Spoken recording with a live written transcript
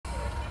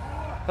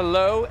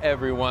Hello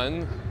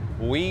everyone,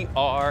 we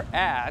are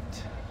at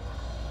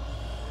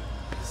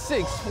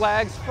Six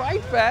Flags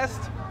Fright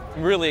Fest.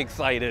 I'm really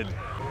excited.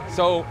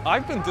 So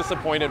I've been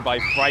disappointed by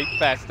Fright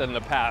Fest in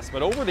the past,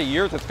 but over the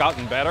years it's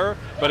gotten better,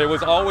 but it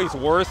was always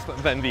worse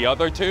than the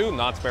other two,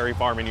 Knott's Berry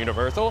Farm and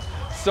Universal.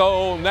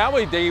 So now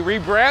they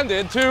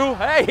rebranded to,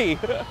 hey,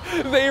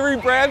 they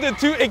rebranded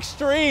to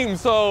Extreme,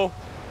 so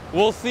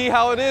we'll see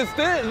how it is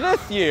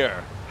this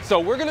year. So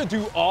we're gonna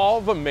do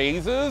all the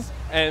mazes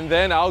and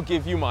then I'll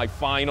give you my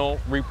final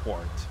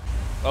report.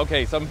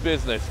 Okay, some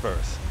business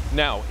first.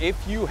 Now, if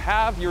you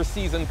have your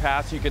season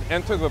pass, you can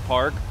enter the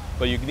park,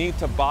 but you need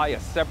to buy a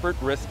separate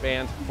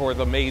wristband for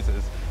the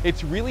mazes.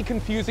 It's really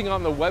confusing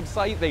on the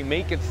website. They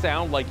make it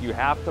sound like you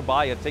have to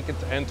buy a ticket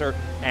to enter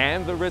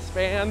and the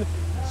wristband.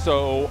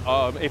 So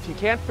if you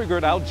can't figure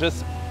it out,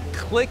 just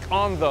click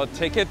on the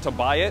ticket to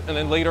buy it, and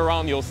then later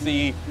on you'll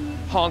see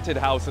haunted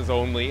houses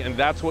only, and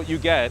that's what you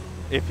get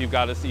if you've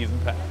got a season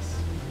pass.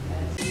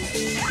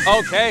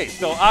 Okay,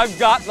 so I've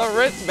got the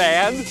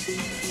wristband,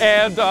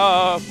 and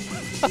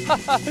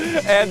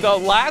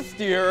last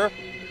year,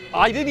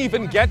 I didn't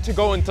even get to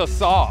go into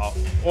Saw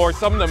or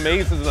some of the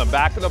mazes in the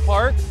back of the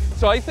park.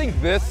 So I think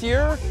this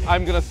year,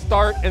 I'm gonna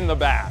start in the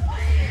back.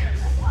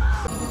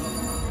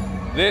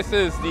 This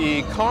is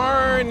the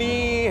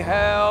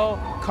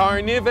Carnival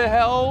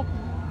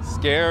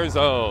Scare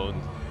Zone.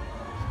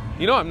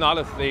 You know, I'm not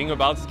a thing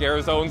about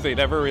scare zones. They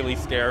never really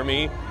scare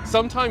me.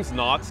 Sometimes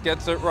Knott's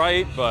gets it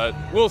right, but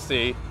we'll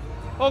see.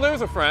 Oh,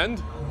 there's a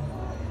friend.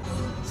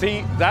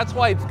 See, that's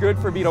why it's good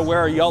for me to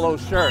wear a yellow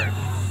shirt,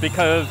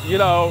 because, you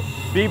know,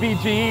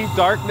 BBG,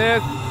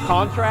 darkness,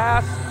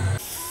 contrast.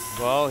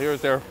 Well,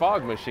 here's their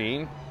fog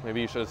machine. Maybe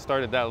you should have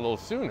started that a little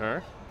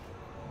sooner.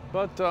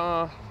 But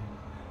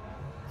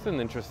it's an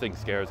interesting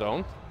scare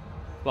zone.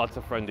 Lots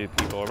of friendly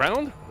people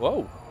around.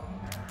 Whoa,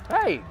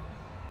 hey.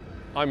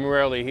 I'm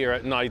rarely here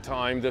at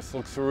nighttime. This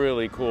looks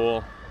really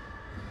cool.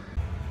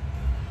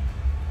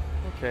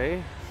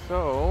 Okay,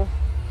 so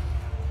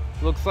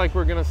looks like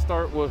we're gonna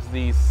start with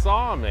the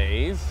Saw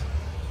maze.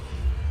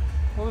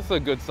 Well, this is a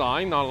good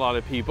sign, not a lot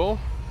of people.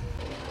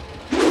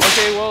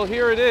 Okay, well,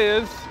 here it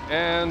is,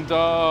 and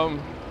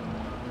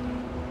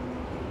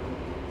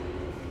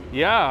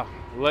yeah,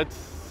 let's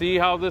see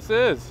how this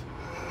is.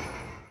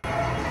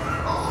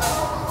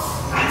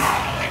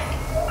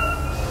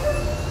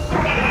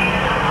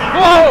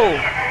 Whoa!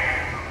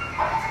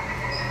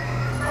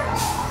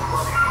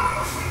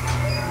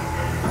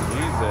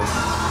 Jesus.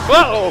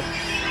 Whoa!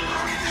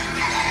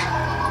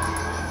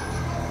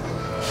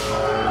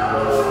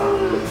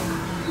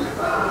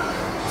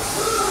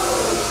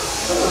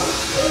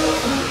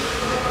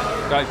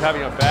 Guy's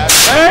having a bad...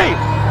 Hey!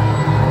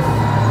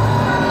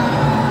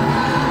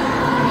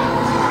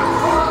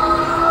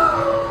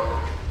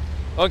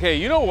 Okay,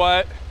 you know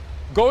what?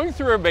 Going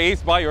through a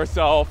maze by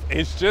yourself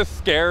is just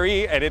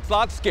scary, and it's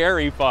not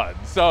scary fun.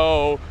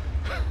 So,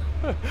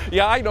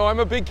 yeah, I know, I'm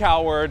a big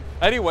coward.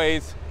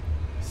 Anyways,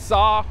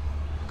 Saw,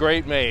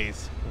 great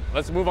maze.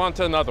 Let's move on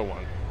to another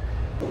one.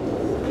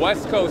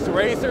 West Coast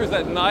Racers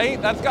at night,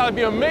 that's gotta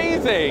be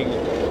amazing.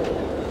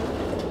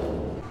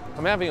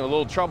 I'm having a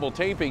little trouble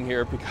taping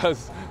here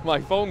because my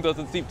phone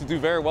doesn't seem to do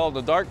very well in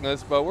the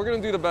darkness, but we're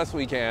gonna do the best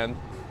we can.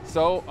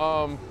 So,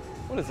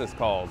 what is this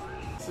called?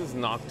 This is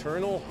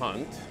Nocturnal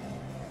Hunt.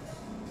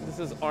 This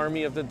is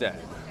Army of the Dead.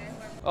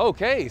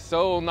 Okay,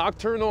 so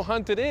Nocturnal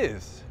Hunt it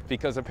is,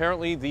 because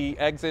apparently the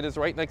exit is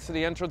right next to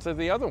the entrance of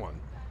the other one.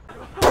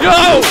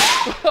 Yo!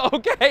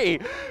 Okay,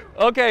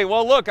 okay,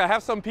 well look, I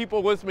have some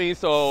people with me,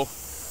 so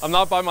I'm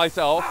not by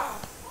myself.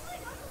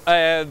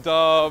 And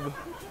so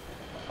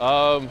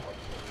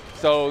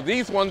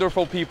these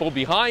wonderful people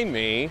behind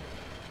me,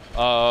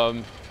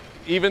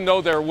 even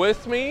though they're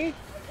with me,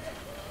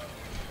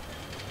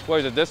 where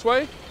is it, this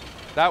way?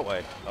 That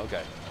way,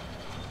 okay.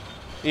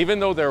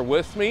 Even though they're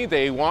with me,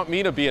 they want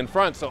me to be in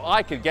front so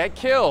I could get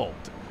killed.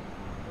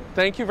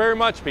 Thank you very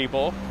much,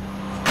 people.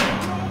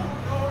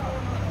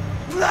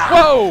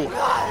 Whoa!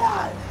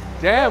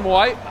 Damn,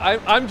 White,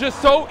 I'm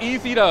just so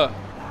easy to...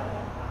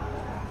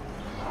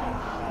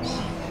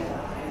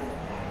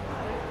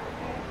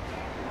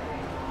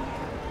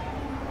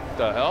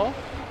 The hell?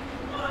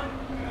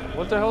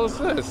 What the hell is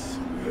this?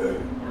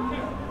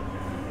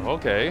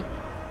 Okay,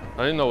 I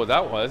didn't know what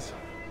that was.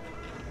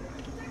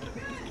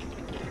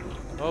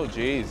 Oh,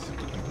 geez.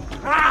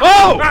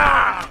 Oh!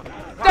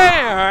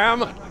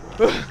 Damn!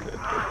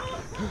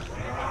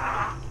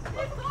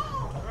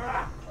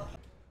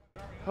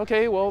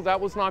 Okay, well, that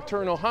was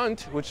Nocturnal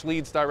Hunt, which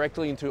leads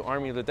directly into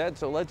Army of the Dead,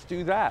 so let's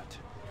do that.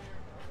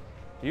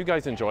 Are you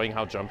guys enjoying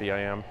how jumpy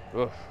I am?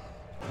 Ugh.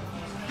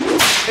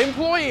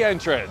 Employee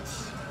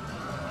entrance.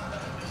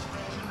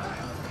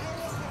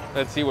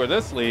 Let's see where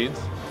this leads.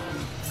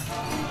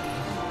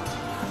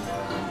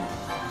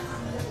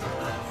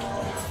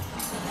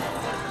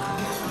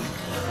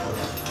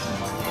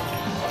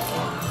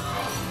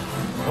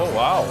 Oh,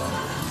 wow.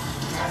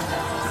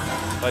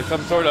 Like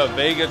some sort of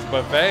Vegas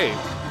buffet.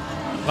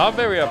 Not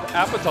very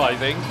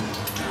appetizing.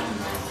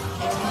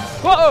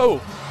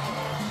 Whoa!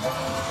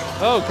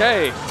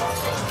 Okay.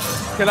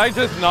 Can I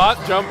just not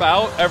jump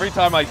out every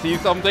time I see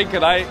something?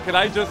 Can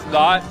I just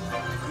not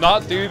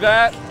do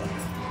that?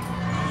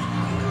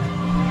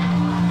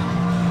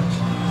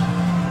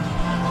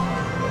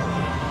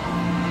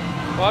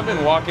 Well, I've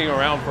been walking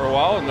around for a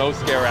while and no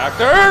scare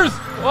actors.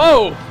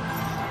 Whoa!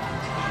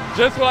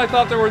 Just when I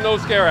thought there were no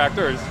scare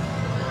actors.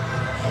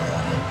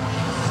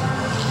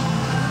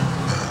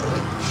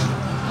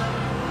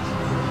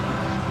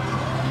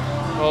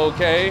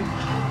 Okay.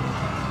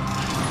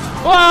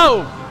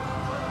 Whoa!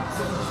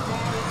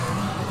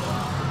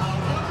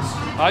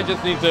 I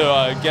just need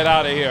to get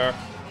out of here.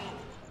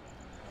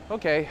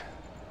 Okay,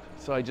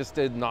 so I just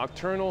did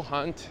Nocturnal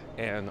Hunt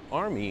and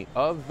Army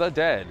of the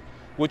Dead,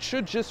 which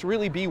should just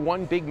really be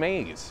one big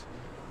maze.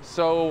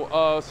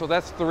 So, so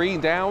that's 3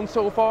 down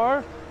so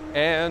far,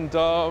 and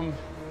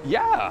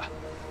yeah,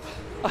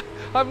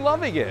 I'm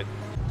loving it.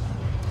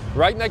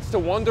 Right next to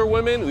Wonder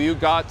Woman, you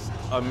got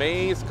a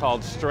maze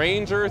called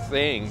Stranger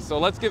Things. So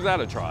let's give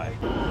that a try.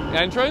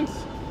 Entrance?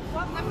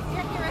 Welcome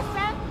to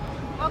Carissa.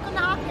 Welcome to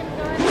Hawkins.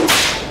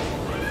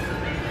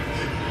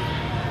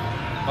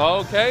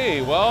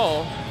 Okay,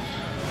 well,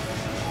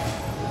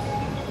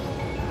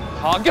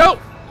 I'll go.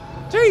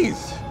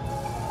 Jeez.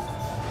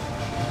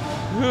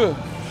 Ugh.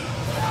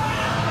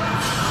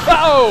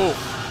 Oh!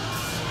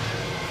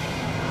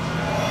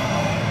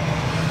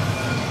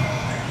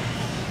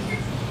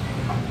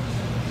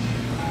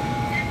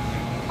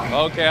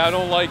 Okay, I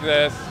don't like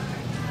this.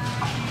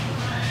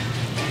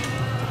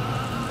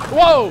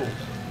 Whoa!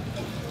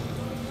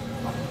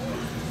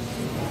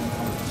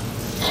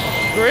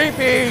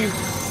 Creepy!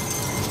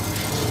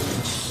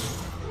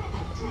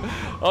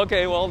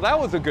 Okay, well, that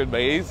was a good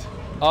maze.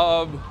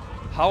 How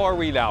are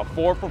we now?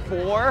 4 for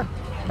 4?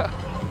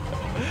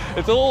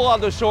 It's a little on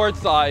the short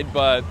side,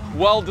 but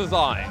well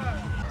designed.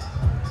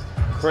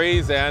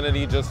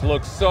 Crazanity just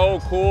looks so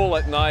cool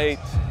at night.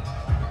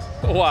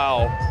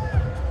 Wow.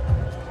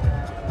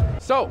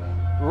 So,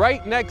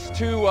 right next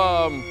to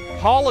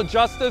Hall of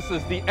Justice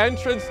is the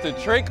entrance to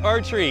Trick or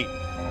Treat.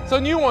 It's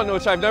a new one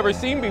which I've never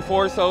seen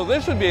before, so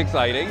this should be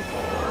exciting.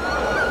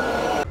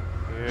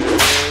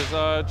 Here's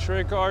a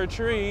Trick or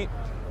Treat.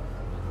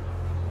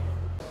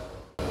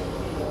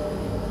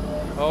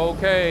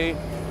 Okay,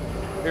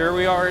 here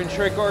we are in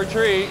Trick or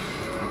Treat.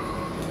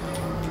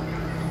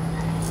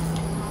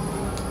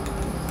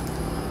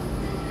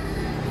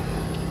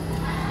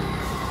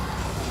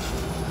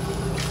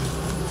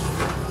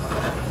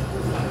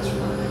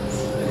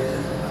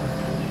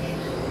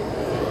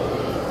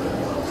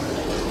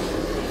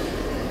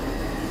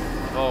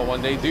 Oh,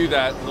 when they do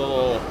that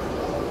little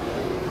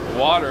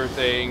water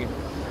thing.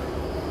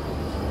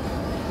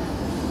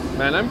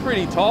 Man, I'm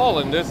pretty tall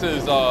and this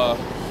is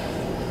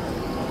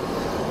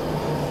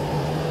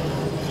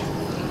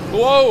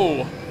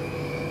whoa!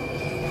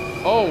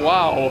 Oh,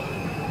 wow.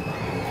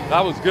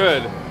 That was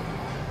good.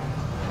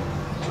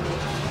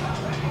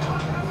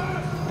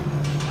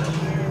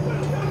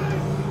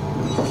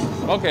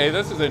 Okay,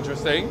 this is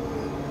interesting.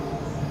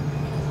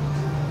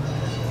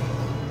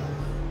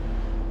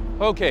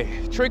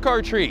 Okay, Trick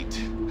or Treat.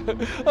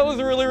 That was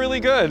really, really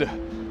good.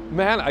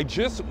 Man, I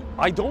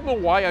don't know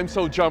why I'm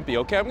so jumpy,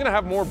 okay? I'm gonna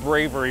have more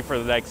bravery for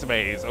the next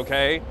maze,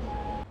 okay?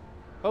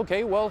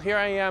 Okay, well, here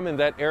I am in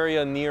that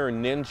area near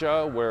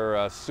Ninja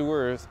where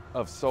Sewer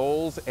of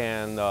Souls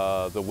and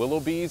the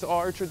Willoughbys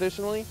are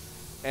traditionally.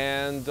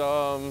 And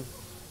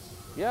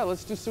yeah,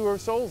 let's do Sewer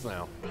of Souls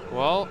now.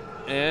 Well,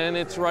 and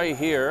it's right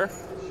here.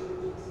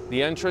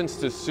 The entrance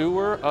to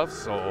Sewer of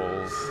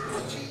Souls.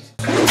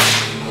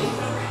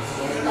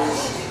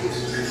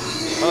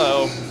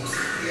 Hello.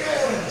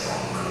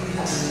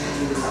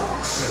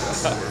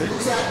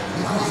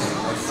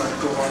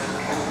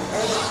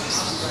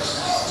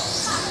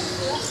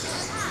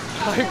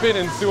 I've been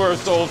in Sewer of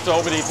Souls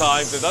so many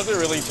times, it doesn't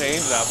really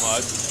change that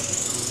much.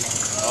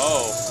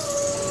 Oh.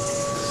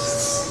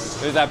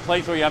 There's that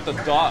place where you have to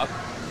duck.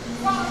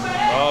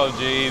 Oh,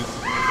 geez.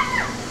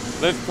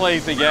 This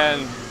place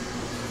again.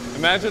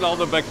 Imagine all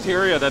the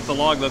bacteria that's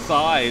along the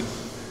sides.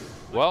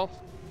 Well,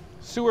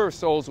 Sewer of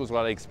Souls was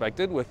what I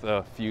expected with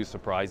a few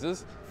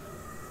surprises.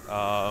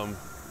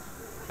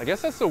 I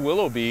guess that's the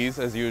Willoughbys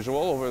as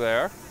usual over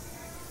there.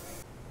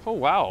 Oh,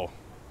 wow.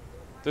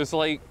 There's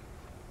like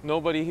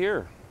nobody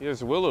here.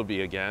 Here's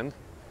Willoughby again.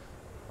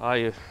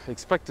 I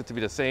expect it to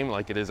be the same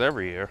like it is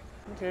every year.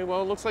 Okay,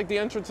 well, it looks like the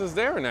entrance is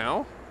there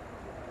now.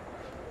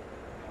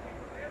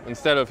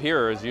 Instead of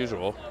here as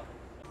usual.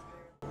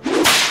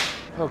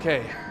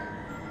 Okay,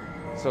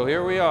 so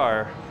here we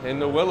are in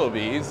the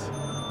Willoughbys.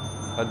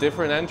 A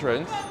different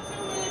entrance.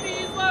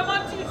 Willoughbys, well,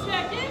 once you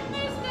check in,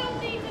 there's no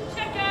need to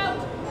check out,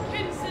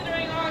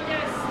 considering our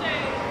guest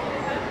stay.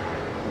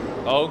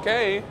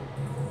 Okay.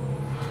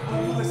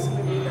 Are you listening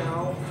to me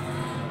now?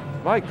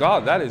 My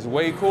God, that is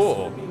way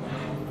cool.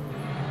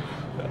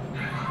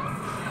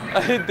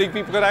 I didn't think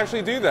people could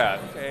actually do that.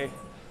 Okay.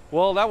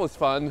 Well, that was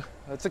fun.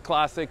 That's a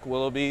classic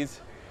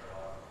Willoughbys.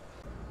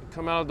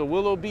 Come out of the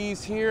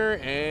Willoughbys here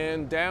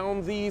and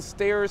down these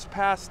stairs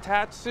past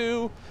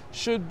Tatsu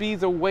should be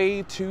the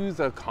way to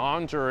the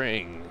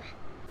Conjuring.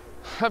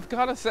 I've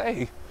got to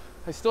say,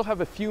 I still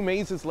have a few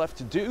mazes left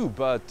to do,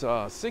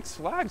 but Six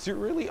Flags, you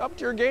really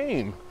upped your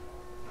game.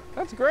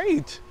 That's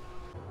great.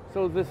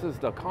 So this is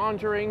the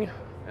Conjuring,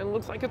 and it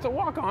looks like it's a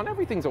walk-on.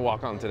 Everything's a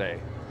walk-on today.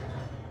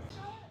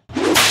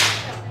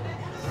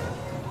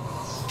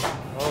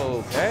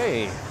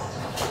 Okay.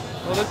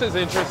 Well, this is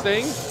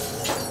interesting.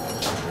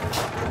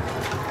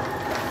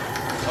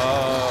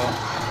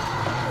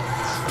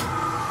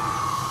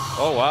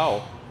 Oh, wow.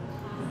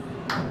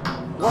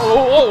 Whoa,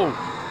 whoa, whoa!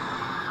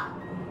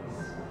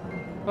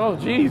 Oh,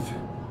 jeez.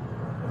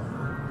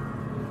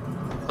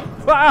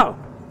 Wow!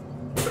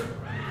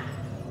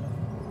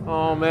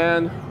 Oh,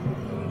 man.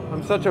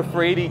 I'm such a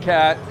fraidy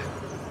cat.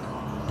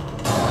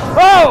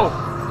 Oh!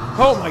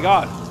 Oh, my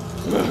God.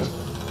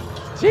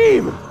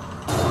 Team!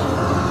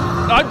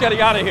 I'm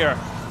getting out of here.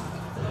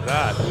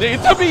 That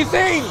needs to be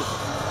seen!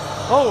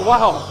 Oh,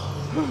 wow.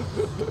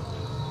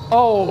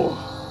 Oh.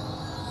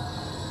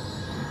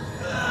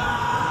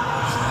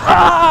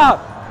 Ah!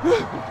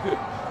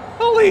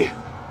 Holy!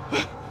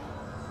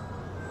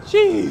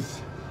 Jeez!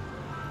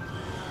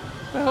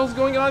 What the hell's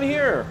going on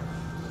here?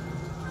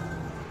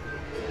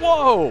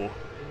 Whoa!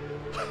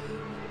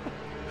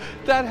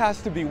 That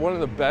has to be one of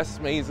the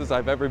best mazes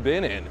I've ever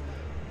been in.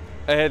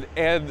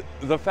 And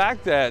the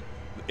fact that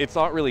it's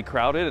not really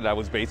crowded and I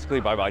was basically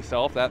by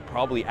myself, that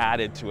probably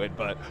added to it,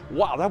 but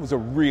wow, that was a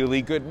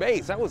really good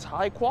maze. That was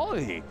high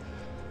quality.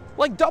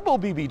 Like double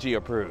BBG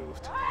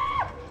approved.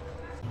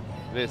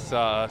 This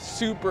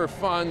super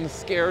fun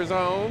scare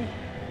zone.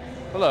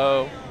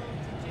 Hello.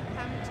 Did you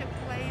come to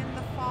play in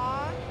the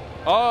fog?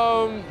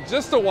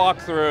 Just a walk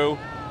through.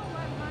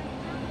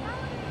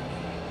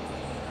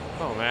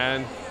 Oh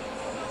man.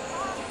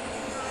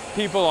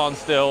 People on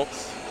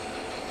stilts.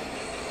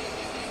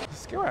 The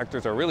scare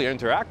actors are really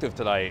interactive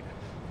tonight.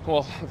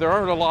 Well, there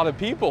aren't a lot of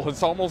people.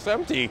 It's almost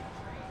empty.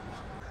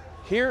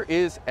 Here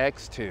is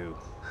X2.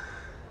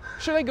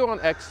 Should I go on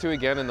X2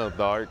 again in the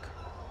dark?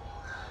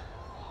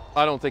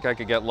 I don't think I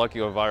could get lucky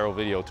on a viral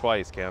video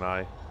twice, can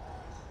I?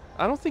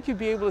 I don't think you'd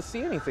be able to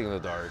see anything in the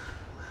dark.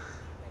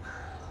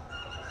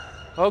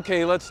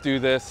 Okay, let's do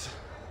this.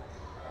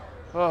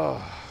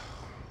 Oh,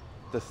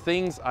 the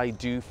things I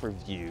do for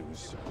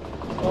views.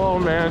 Oh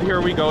man,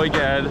 here we go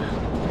again.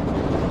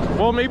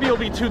 Well, maybe it'll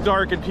be too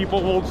dark and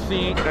people won't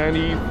see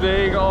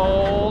anything.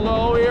 Oh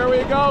no, here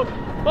we go.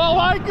 Oh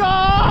my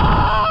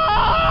God!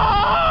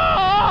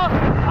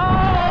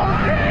 Oh,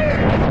 geez!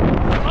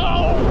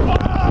 Oh,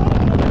 wow!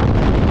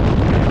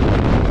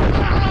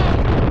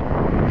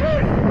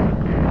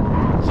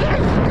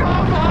 Just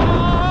come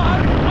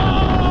on!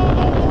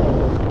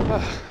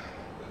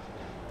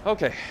 Oh.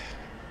 Okay.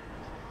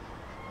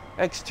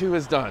 X2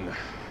 is done.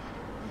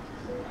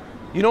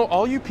 You know,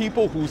 all you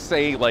people who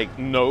say like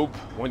nope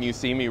when you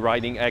see me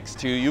riding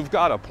X2, you've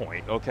got a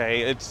point,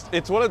 okay?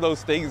 It's one of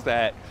those things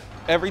that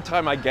every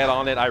time I get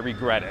on it, I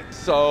regret it.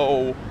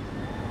 So,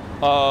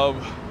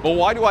 well,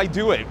 why do I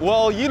do it?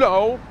 Well, you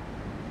know,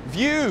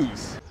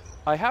 views.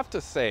 I have to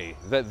say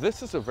that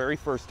this is the very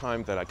first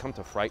time that I come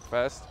to Fright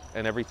Fest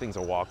and everything's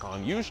a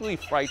walk-on. Usually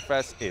Fright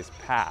Fest is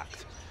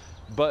packed,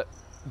 but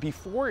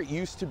before it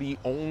used to be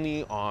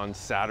only on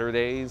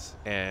Saturdays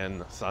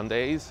and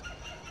Sundays.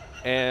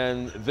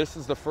 And this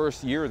is the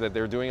first year that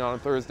they're doing it on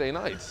Thursday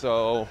nights.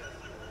 So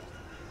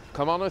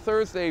come on a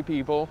Thursday,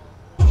 people.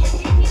 You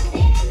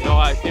know how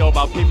I feel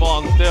about people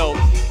on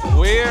stilts.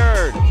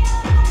 Weird.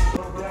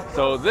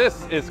 So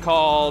this is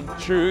called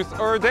Truth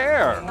or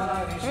Dare.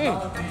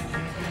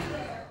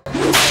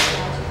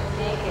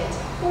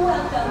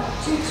 Welcome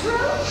to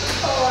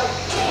Truth or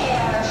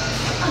Dare,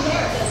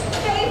 America's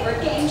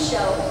favorite game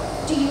show.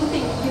 Do you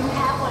think you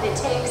have what it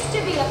takes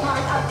to be a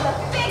part of the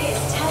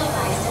biggest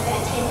televised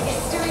event in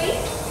history?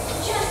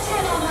 Just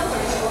head on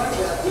over to our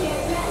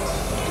event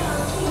and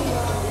I'll see you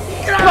on the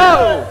day.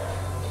 Whoa!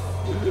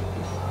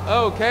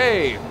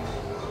 Okay.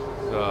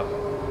 The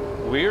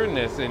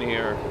weirdness in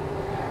here.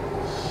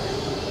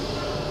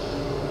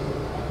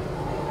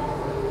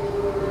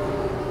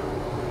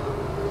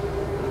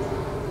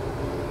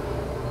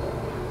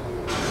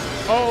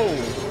 Oh!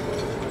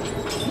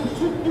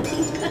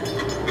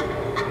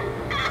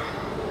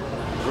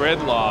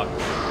 Gridlock.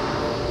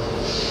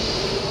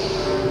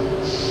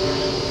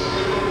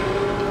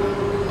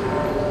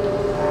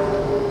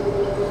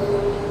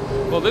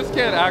 Well, this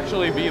can't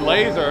actually be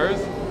lasers.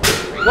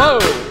 Whoa!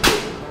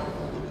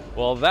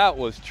 Well, that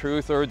was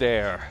Truth or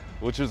Dare,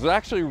 which is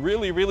actually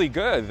really, really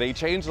good. They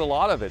changed a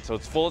lot of it, so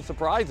it's full of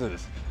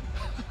surprises.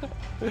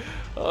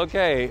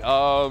 Okay,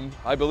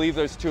 I believe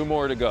there's 2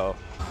 more to go.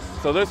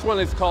 So this one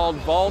is called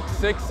Vault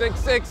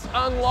 666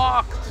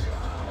 Unlocked.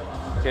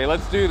 Okay,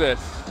 let's do this.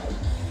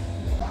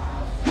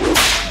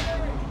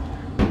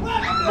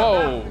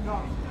 Whoa.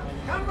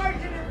 Come right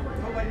in here.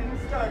 Oh, I didn't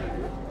start it.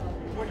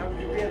 What are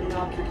we really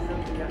up to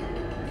something that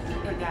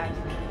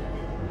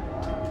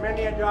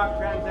many a dark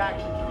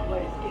transaction took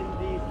place in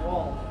these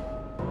walls.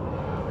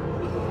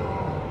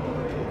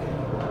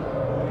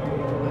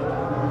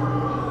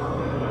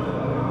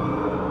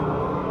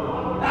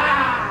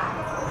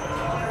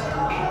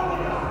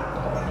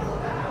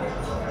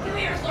 Give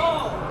me your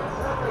soul!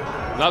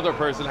 Another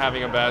person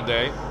having a bad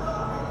day.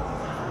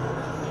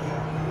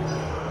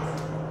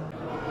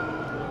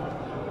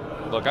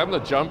 Look, I'm the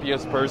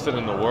jumpiest person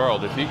in the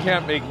world. If you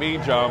can't make me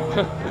jump,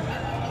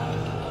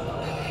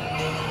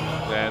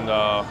 then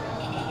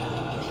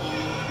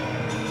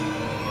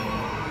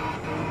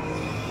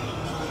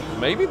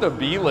maybe the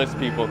B-list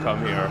people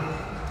come here.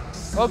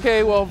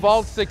 Okay, well,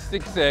 Vault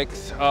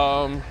 666.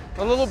 A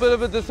little bit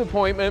of a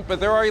disappointment, but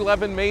there are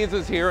 11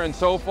 mazes here, and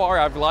so far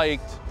I've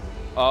liked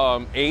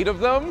 8 of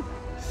them.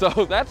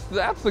 So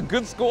that's a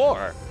good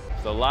score.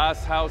 The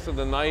last house of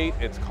the night,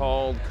 it's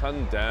called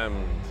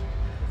Condemned.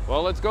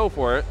 Well, let's go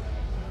for it.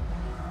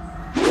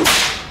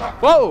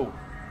 Whoa!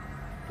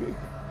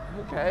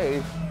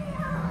 Okay.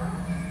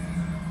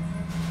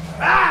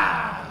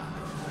 Ah!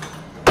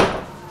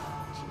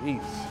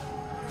 Jeez.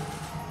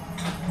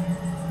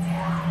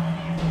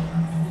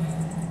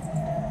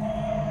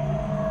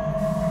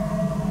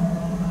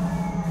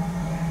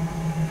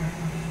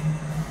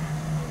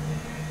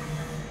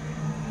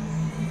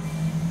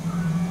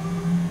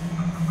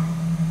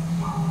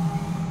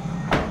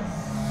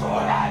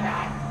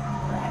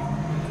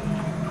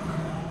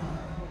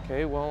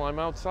 Okay, well, I'm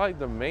outside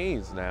the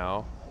maze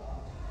now.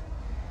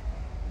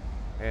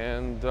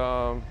 And,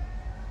 I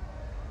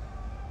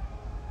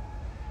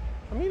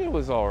mean, it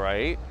was all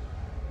right.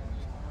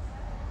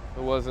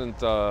 It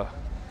wasn't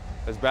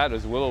as bad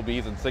as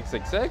Willoughby's and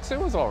 666. It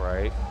was all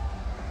right.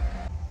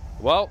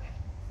 Well,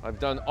 I've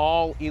done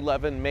all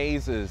 11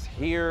 mazes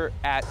here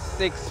at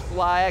Six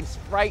Flags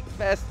Fright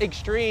Fest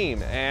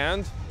Extreme,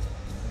 and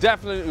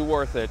definitely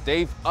worth it.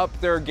 They've upped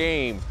their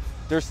game.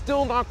 They're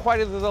still not quite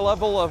at the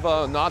level of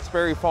Knott's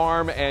Berry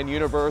Farm and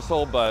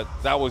Universal, but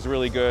that was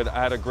really good.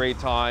 I had a great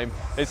time,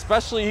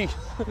 especially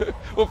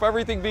with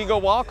everything being a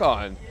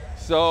walk-on.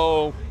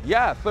 So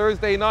yeah,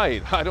 Thursday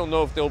night. I don't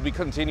know if they'll be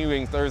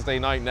continuing Thursday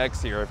night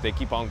next year if they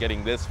keep on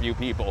getting this few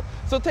people.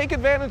 So take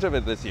advantage of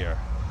it this year.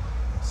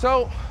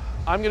 So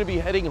I'm gonna be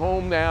heading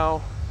home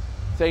now.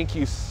 Thank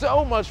you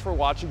so much for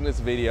watching this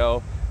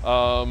video.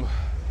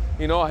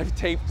 You know, I've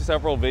taped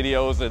several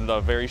videos in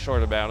a very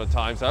short amount of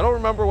time, so I don't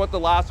remember what the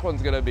last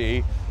one's gonna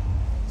be.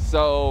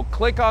 So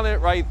click on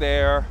it right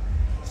there.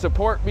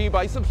 Support me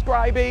by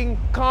subscribing,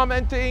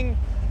 commenting,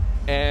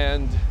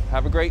 and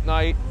have a great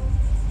night.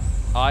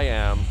 I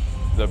am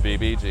the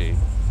BBG.